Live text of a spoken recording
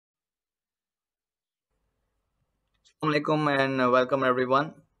Assalamualaikum and welcome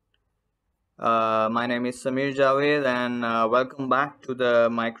everyone. My name is Samir Javed and welcome back to the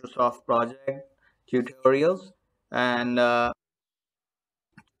Microsoft project tutorials. And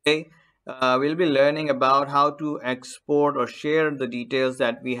today we'll be learning about how to export or share the details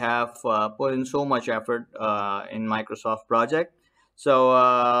that we have put in so much effort in Microsoft project.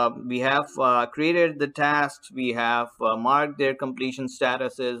 So we have created the tasks, we have marked their completion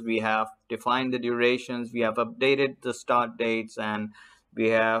statuses, we have defined the durations, we have updated the start dates, and we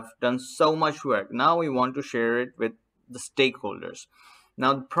have done so much work. Now we want to share it with the stakeholders.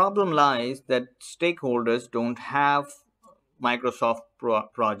 Now the problem lies that stakeholders don't have Microsoft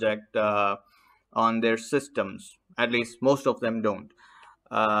project on their systems. At least most of them don't.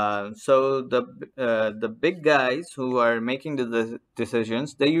 So the big guys who are making the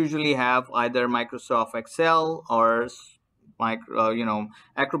decisions, they usually have either Microsoft Excel or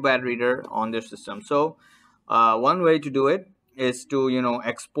Acrobat Reader on their system. So one way to do it is to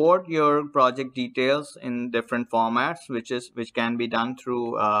export your project details in different formats, which can be done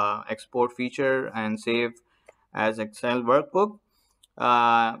through export feature and save as Excel workbook.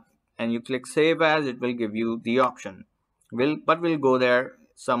 Uh, and you click save as, it will give you the option. We'll go there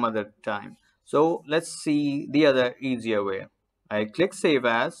some other time. So let's see the other easier way. I click save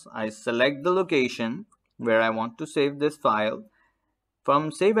as, I select the location where I want to save this file.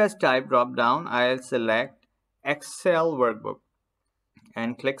 From save as type drop down, I'll select Excel workbook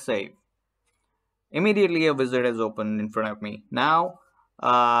and click save. Immediately a wizard is opened in front of me. Now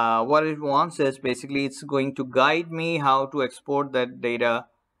what it wants is basically it's going to guide me how to export that data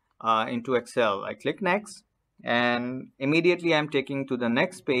into Excel. I click next and immediately I'm taking to the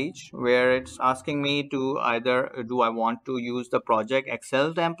next page where it's asking me to either do I want to use the project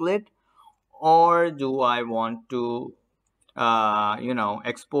Excel template or do I want to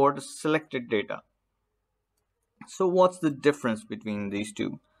export selected data. So what's the difference between these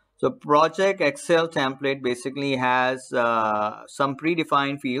two? So project Excel template basically has some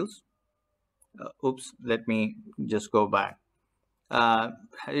predefined fields. Oops, let me just go back.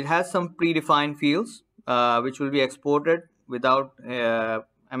 It has some predefined fields which will be exported without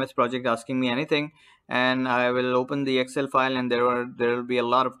MS Project asking me anything, and I will open the Excel file and there will be a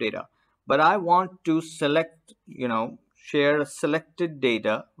lot of data. But I want to select, share selected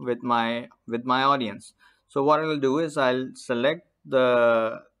data with my audience. So what I will do is I'll select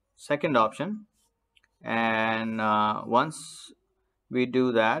the second option, and once we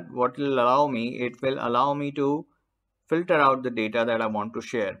do that, what will allow me? It will allow me to filter out the data that I want to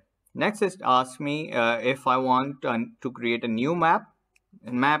share. Next is ask me if I want to create a new map.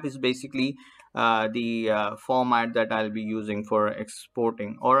 And map is basically the format that I'll be using for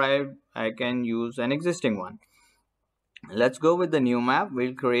exporting, or I can use an existing one. Let's go with the new map.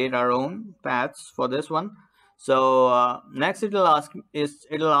 We'll create our own paths for this one. So next it'll ask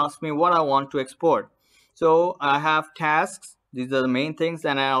me what I want to export. So I have tasks. These are the main things,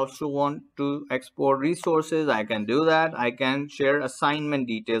 and I also want to export resources. I can do that. I can share assignment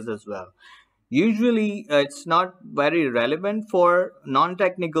details as well. Usually it's not very relevant for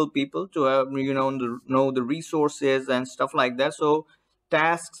non-technical people to have know the resources and stuff like that. So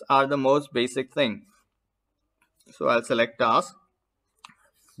tasks are the most basic thing. So I'll select task.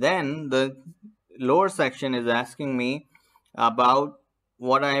 Then the lower section is asking me about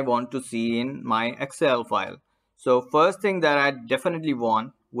what I want to see in my Excel file. So first thing that I definitely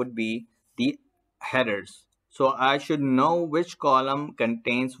want would be the headers. So I should know which column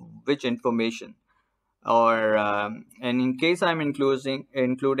contains which information. Or and in case I'm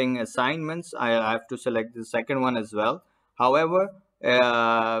including assignments, I have to select the second one as well. However,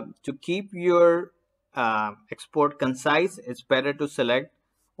 to keep your export concise, it's better to select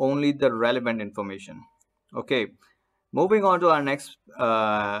only the relevant information. Okay, moving on to our next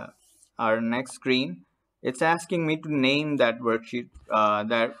screen. It's asking me to name that worksheet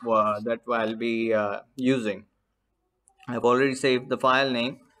that I'll be using. I've already saved the file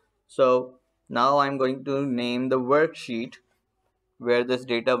name, so now I'm going to name the worksheet where this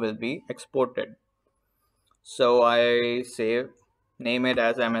data will be exported. So I name it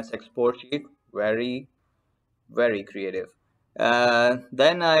as MS export sheet. Very creative.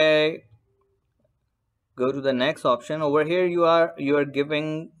 Then I go to the next option. Over here you are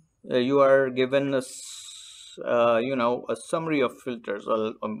given a a summary of filters,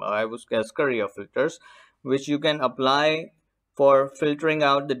 or I was a scurry of filters, which you can apply for filtering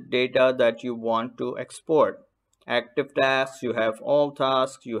out the data that you want to export. Active tasks, you have all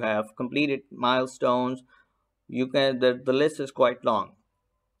tasks, you have completed milestones. You can the list is quite long.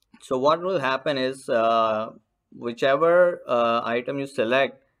 So what will happen is whichever item you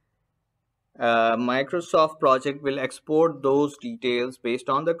select, Microsoft project will export those details based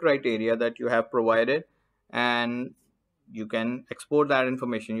on the criteria that you have provided, and you can export that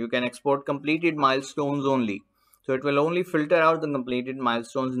information. You can export completed milestones only. So it will only filter out the completed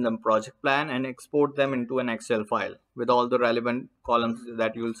milestones in the project plan and export them into an Excel file with all the relevant columns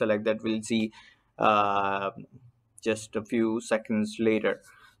that you will select, that we'll see uh, just a few seconds later.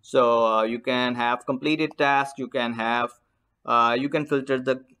 So you can have completed tasks, you can filter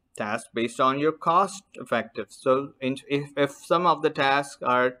the task based on your cost effective. So if some of the tasks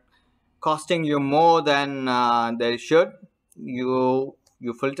are costing you more than they should, you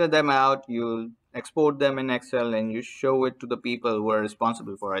filter them out, you export them in Excel, and you show it to the people who are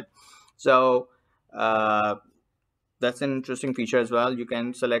responsible for it. So uh, that's an interesting feature as well. You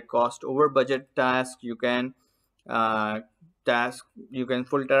can select cost over budget tasks. Uh, you can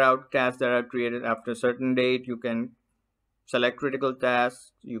filter out tasks that are created after a certain date. You can select critical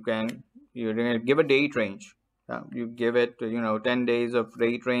tasks. You give a date range. You give it 10 days of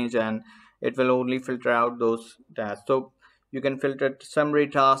date range, and it will only filter out those tasks. So you can filter summary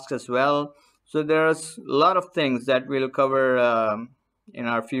tasks as well. So there's a lot of things that we'll cover in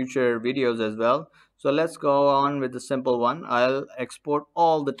our future videos as well. So let's go on with the simple one. I'll export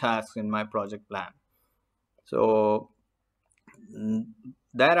all the tasks in my project plan. So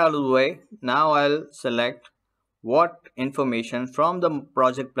that out of the way, now I'll select what information from the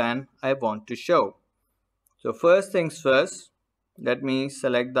project plan I want to show. So first things first, let me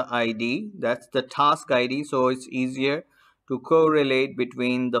select the ID. That's the task ID, so it's easier to correlate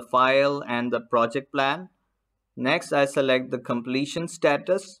between the file and the project plan. Next, I select the completion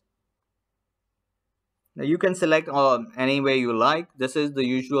status. Now you can select any way you like. This is the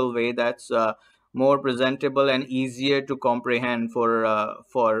usual way that's more presentable and easier to comprehend for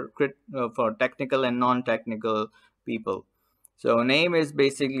technical and non-technical people. So name is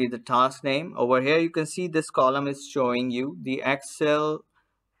basically the task name. Over here you can see this column is showing you the Excel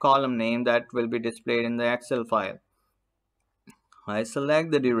column name that will be displayed in the Excel file. I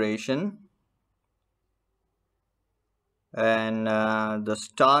select the duration and the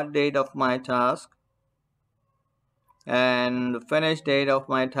start date of my task and the finish date of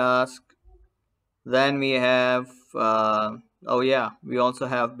my task. Then we have oh yeah, we also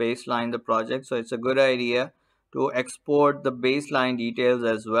have baseline the project, so it's a good idea to export the baseline details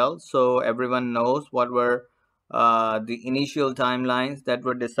as well, so everyone knows what were the initial timelines that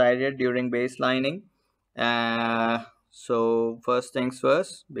were decided during baselining. So first things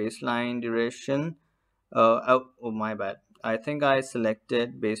first, baseline duration. Oh my bad, I think I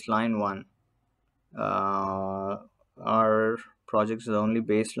selected baseline 1. Our project is only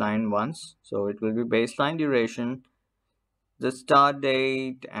baseline once, so it will be baseline duration, the start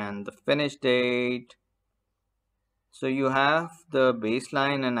date and the finish date. So you have the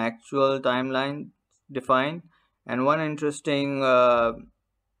baseline and actual timeline defined, and one interesting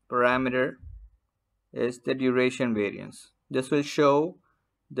parameter is the duration variance. This will show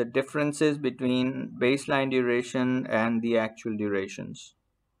the differences between baseline duration and the actual durations.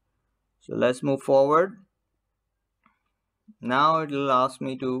 So let's move forward. Now it will ask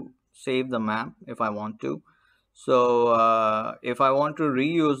me to save the map if I want to. So if I want to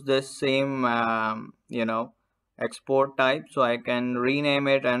reuse this same export type, so I can rename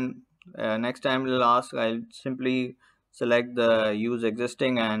it, and next time it will ask, I'll simply select the use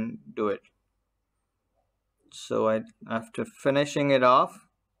existing and do it. So after finishing it off,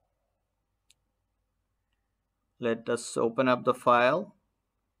 let us open up the file.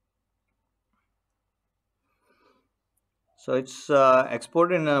 So it's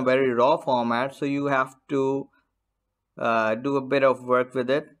exported in a very raw format, so you have to do a bit of work with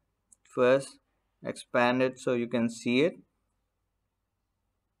it. First, expand it so you can see it.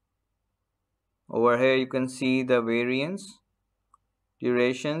 Over here you can see the variance,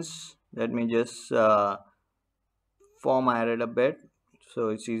 durations. Let me just format it a bit so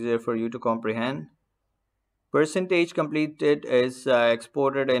it's easier for you to comprehend. Percentage completed is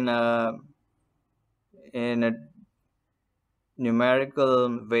exported in a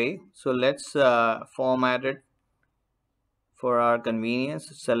numerical way. So let's format it for our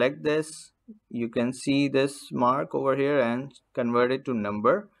convenience. Select this. You can see this mark over here and convert it to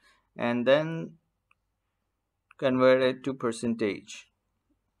number, and then convert it to percentage.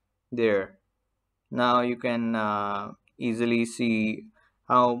 There. Now you can easily see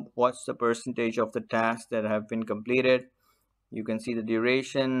what's the percentage of the tasks that have been completed. You can see the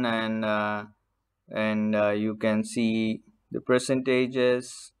duration, and you can see the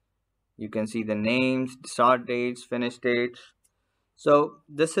percentages. You can see the names, start dates, finish dates. So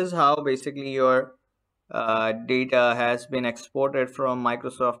this is how basically your data has been exported from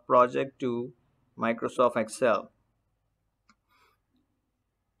Microsoft Project to Microsoft Excel.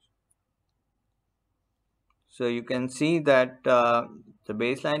 So you can see that the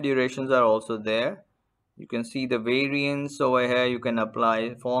baseline durations are also there. You can see the variance over here. You can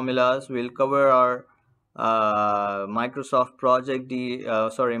apply formulas. We'll cover our Microsoft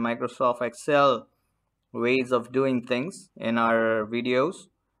Excel ways of doing things in our videos.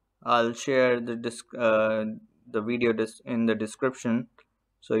 I'll share the video in the description,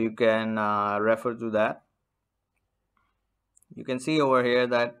 so you can refer to that. You can see over here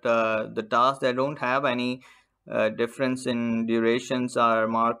that the tasks that don't have any difference in durations are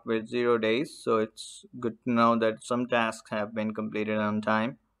marked with 0 days. So it's good to know that some tasks have been completed on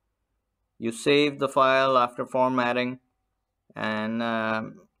time. You save the file after formatting, and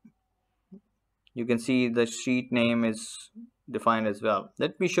you can see the sheet name is defined as well.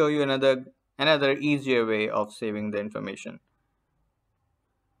 Let me show you another easier way of saving the information.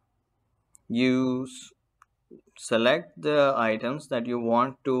 You select the items that you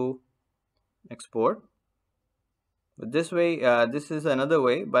want to export. But this way, this is another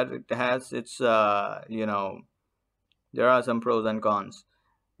way, but it has its there are some pros and cons.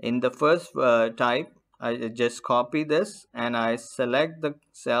 In the first type, I just copy this and I select the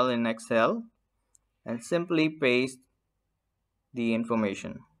cell in Excel and simply paste the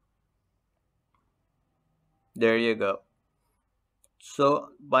information. There you go.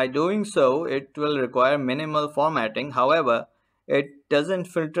 So by doing so, it will require minimal formatting. However, it doesn't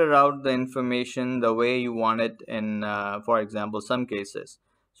filter out the information the way you want it in, for example, some cases.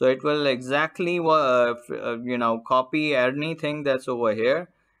 So it will exactly, copy anything that's over here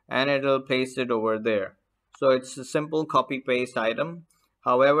and it'll paste it over there. So it's a simple copy paste item.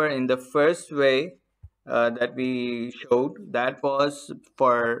 However, in the first way that we showed, that was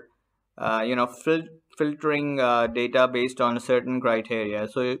for filtering data based on a certain criteria.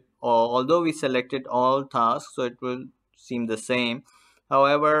 So although we selected all tasks, so it will seem the same.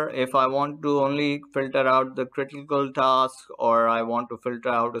 However, if I want to only filter out the critical tasks, or I want to filter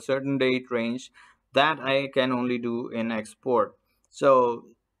out a certain date range, that I can only do in export. So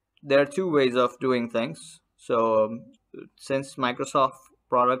there are two ways of doing things. So since Microsoft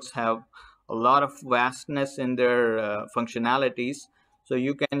products have a lot of vastness in their functionalities, so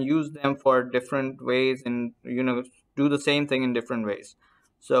you can use them for different ways and do the same thing in different ways.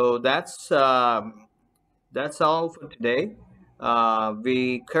 So that's all for today.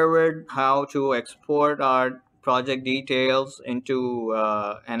 We covered how to export our project details into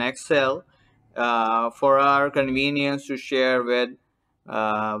an Excel for our convenience to share with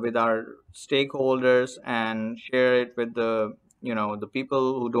our stakeholders and share it with the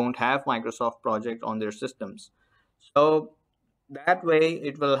people who don't have Microsoft project on their systems. So that way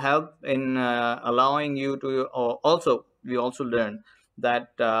it will help in allowing you to also we also learn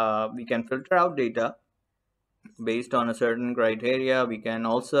that we can filter out data based on a certain criteria. We can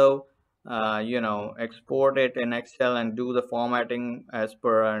also export it in Excel and do the formatting as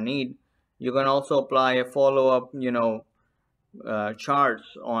per our need. You can also apply a follow-up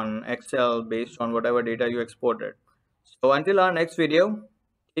charts on Excel based on whatever data you exported. So until our next video,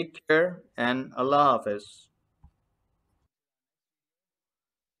 take care and Allah Hafiz.